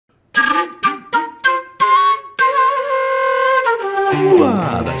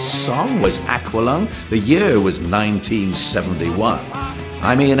The song was Aqualung. The year was 1971.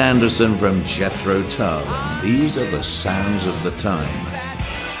 I'm Ian Anderson from Jethro Tull, and these are the sounds of the time.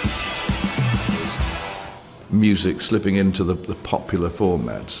 Music slipping into the popular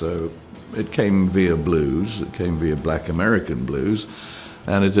format, so it came via blues, it came via black American blues,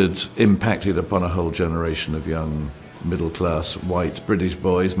 and it had impacted upon a whole generation of young middle-class white British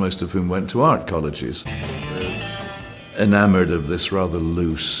boys, most of whom went to art colleges. Enamoured of this rather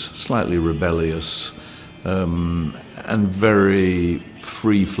loose, slightly rebellious, and very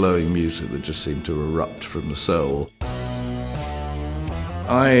free-flowing music that just seemed to erupt from the soul.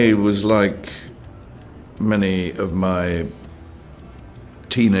 I was like many of my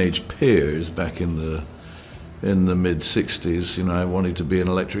teenage peers back in the mid-60s, you know, I wanted to be an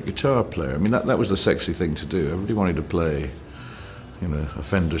electric guitar player. I mean, that was the sexy thing to do. Everybody wanted to play, you know, a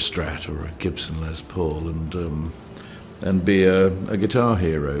Fender Strat or a Gibson Les Paul and be a guitar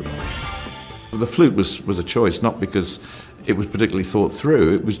hero. The flute was a choice, not because it was particularly thought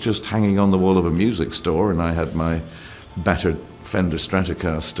through. It was just hanging on the wall of a music store, and I had my battered Fender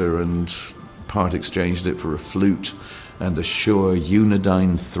Stratocaster and part exchanged it for a flute and a Shure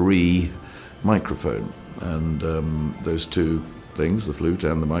Unidyne 3 microphone. And those two things, the flute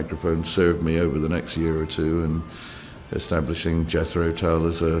and the microphone, served me over the next year or two in establishing Jethro Tull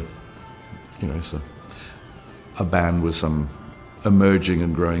as a band with some emerging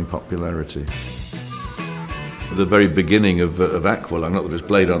and growing popularity. At the very beginning of Aqualung, not that it was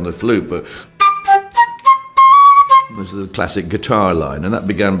played on the flute, but it was the classic guitar line, and that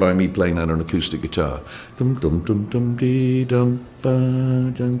began by me playing that on acoustic guitar. Dum dum dum dum dee dum ba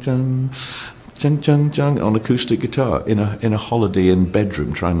jung jung jung jung jung on acoustic guitar in a Holiday Inn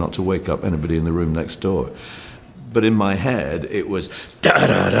bedroom, trying not to wake up anybody in the room next door. But in my head, it was da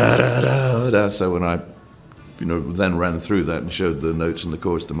da da da da da. So when I then ran through that and showed the notes and the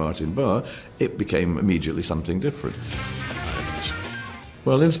chords to Martin Barr, it became immediately something different.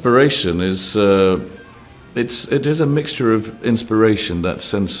 Well, inspiration is, it is a mixture of inspiration, that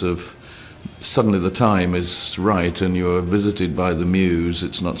sense of suddenly the time is right and you're visited by the muse.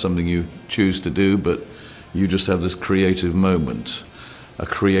 It's not something you choose to do, but you just have this creative moment, a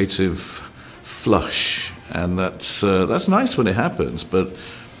creative flush, and that's nice when it happens, but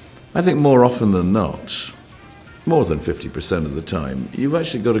I think more often than not, more than 50% of the time, you've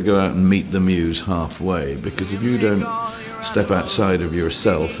actually got to go out and meet the muse halfway, because if you don't step outside of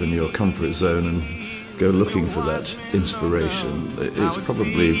yourself and your comfort zone and go looking for that inspiration, it's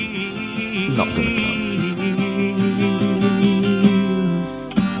probably not going to come.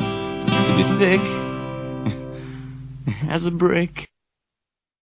 To be thick as a brick.